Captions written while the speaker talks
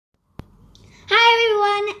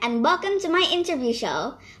and welcome to my interview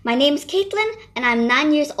show. My name's Caitlin and I'm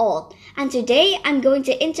 9 years old. And today I'm going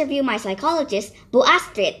to interview my psychologist, Bu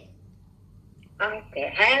Astrid.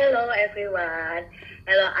 Okay, hello everyone.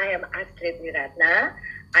 Hello, I am Astrid Wiratna.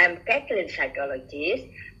 I'm Catholic psychologist.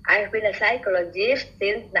 I've been a psychologist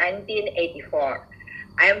since 1984.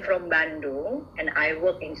 I'm from Bandung and I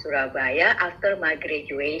work in Surabaya after my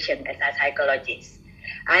graduation as a psychologist.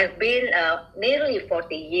 I've been nearly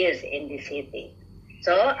 40 years in the city.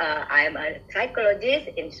 So I'm a psychologist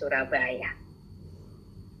in Surabaya.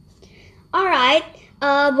 Alright,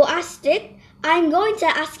 Bu Astrid, I'm going to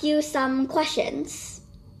ask you some questions.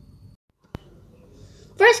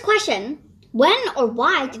 First question, when or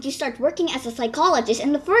why did you start working as a psychologist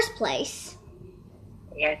in the first place?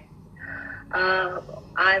 Yes.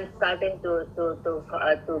 I'm starting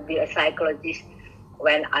to be a psychologist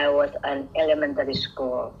when I was in elementary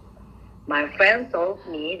school. My friend told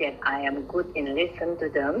me that I am good in listening to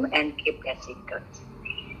them and keep their secrets.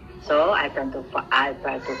 So I try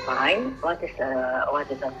to find what is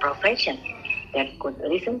a profession that could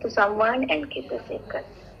listen to someone and keep the secrets.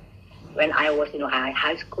 When I was in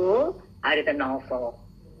high school, I read a novel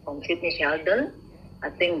from Sidney Sheldon. I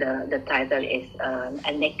think the title is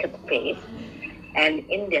A Naked Face. And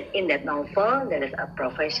in that novel, there is a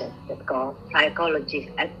profession that's called psychologist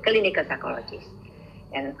and clinical psychologist.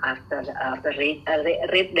 And after read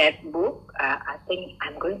that book, I think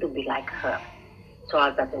I'm going to be like her. So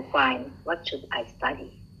I got to find what should I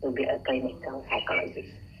study to be a clinical psychologist.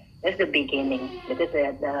 That's the beginning. That is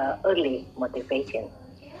the early motivation.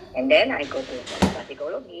 And then I go to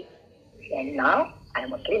psychology. And now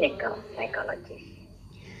I'm a clinical psychologist.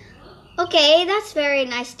 Okay, that's very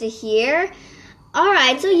nice to hear.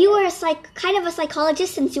 Alright, so you were kind of a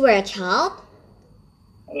psychologist since you were a child?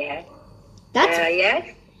 Yes.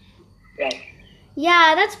 Yes.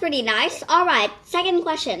 Yeah, that's pretty nice. Alright, second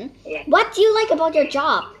question. Yes. What do you like about your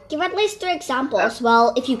job? Give at least 3 examples,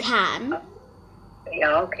 if you can.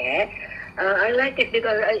 Yeah, okay. I like it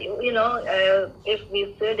because, if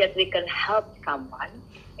we feel that we can help someone,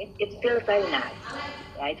 it feels very nice.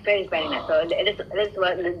 Yeah, it's very, very nice. So that's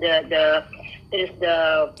what it is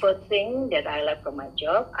the first thing that I like from my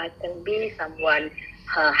job. I can be someone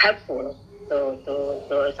helpful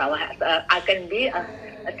to someone. I can be a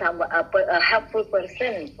helpful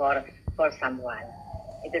person for someone.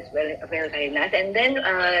 It is very, very, very nice. And then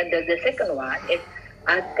the second one is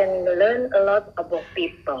I can learn a lot about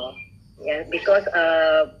people. Yeah, because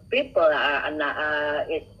people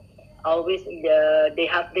is always they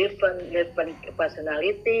have different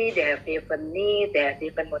personality, they have different needs, they have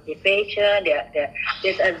different motivation.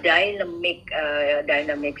 There's a dynamic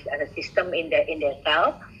system in their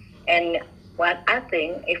self. And what I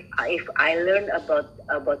think, if I learn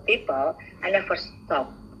about people, I never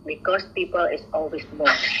stop because people is always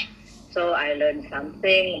more. So I learn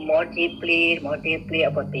something more deeply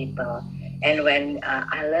about people. And when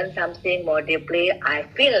I learn something more deeply, I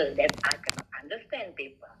feel that I can understand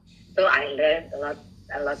people. So I learned a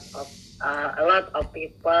lot of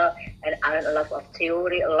people, and I learned a lot of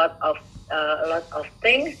theory, a lot of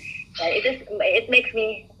things. It makes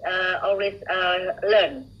me always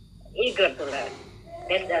learn, eager to learn.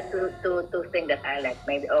 That's the two things that I like.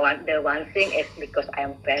 Maybe the one thing is because I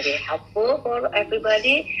am very helpful for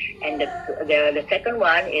everybody, and the second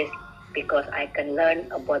one is because I can learn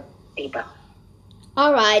about people.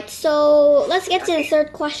 Alright, so let's get to the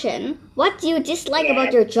third question. What do you dislike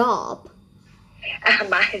about your job?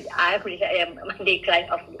 My decline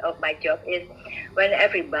of my job is when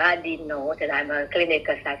everybody knows that I'm a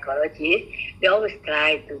clinical psychologist, they always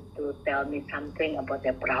try to tell me something about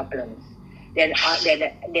their problems. Then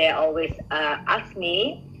they always ask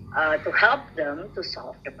me to help them to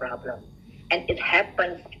solve the problem. And it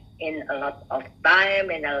happens in a lot of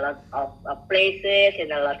time, in a lot of places, in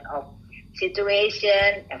a lot of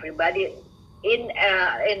situation. Everybody you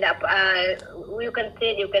can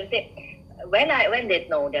say when they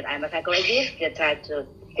know that I'm a psychologist, they try to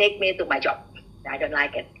take me to my job. I don't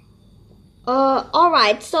like it.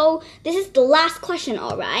 Alright, so this is the last question,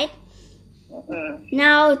 alright? Mm-hmm.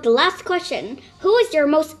 Now, the last question. Who is your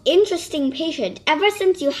most interesting patient ever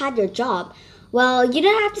since you had your job? Well, you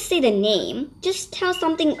don't have to say the name. Just tell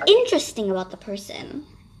something interesting about the person.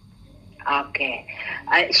 Okay.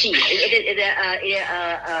 She is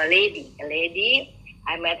a lady.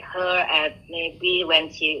 I met her at maybe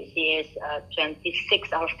when she is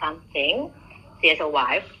 26 or something. She has a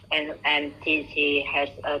wife and she has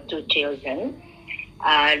 2 children.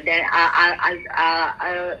 Then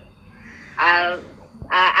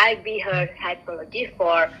I be her psychologist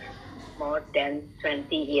for more than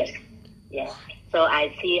 20 years. Yes. So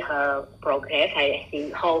I see her progress. I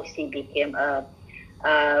see how she became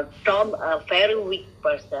from a very weak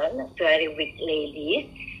person, very weak lady.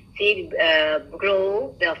 She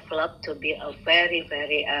grew, developed to be a very,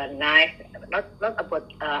 very nice. Not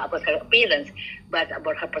about her appearance, but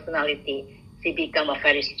about her personality. She become a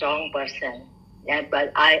very strong person. Yeah,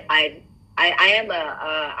 but I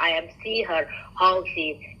am see her how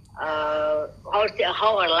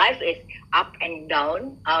how her life is up and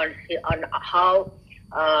down, on how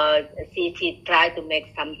she tried to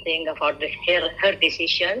make something for her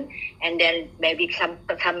decision, and then maybe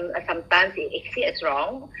sometimes she is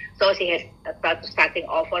wrong, so she has starting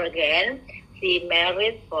over again. She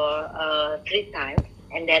married for 3 times,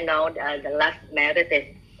 and then now the last marriage is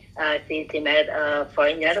she married a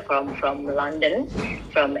foreigner from London,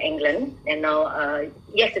 from England, and now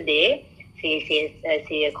yesterday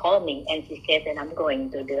she called me and she said that I'm going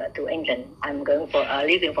to England. I'm going for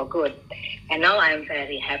living for good, and now I'm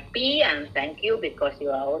very happy and thank you because you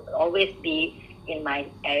are always be in my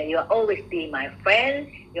you always be my friend.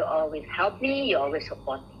 You always help me. You always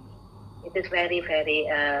support me. It is very, very.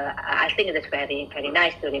 I think it is very, very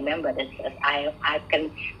nice to remember that I can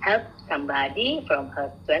help somebody from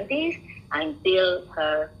her 20s until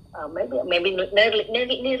her maybe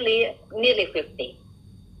nearly 50.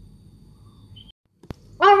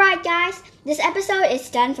 Alright guys, this episode is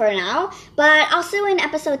done for now, but I'll see you in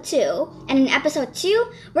episode 2. And in episode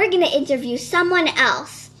 2, we're gonna interview someone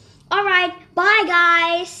else. Alright, bye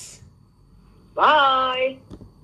guys! Bye!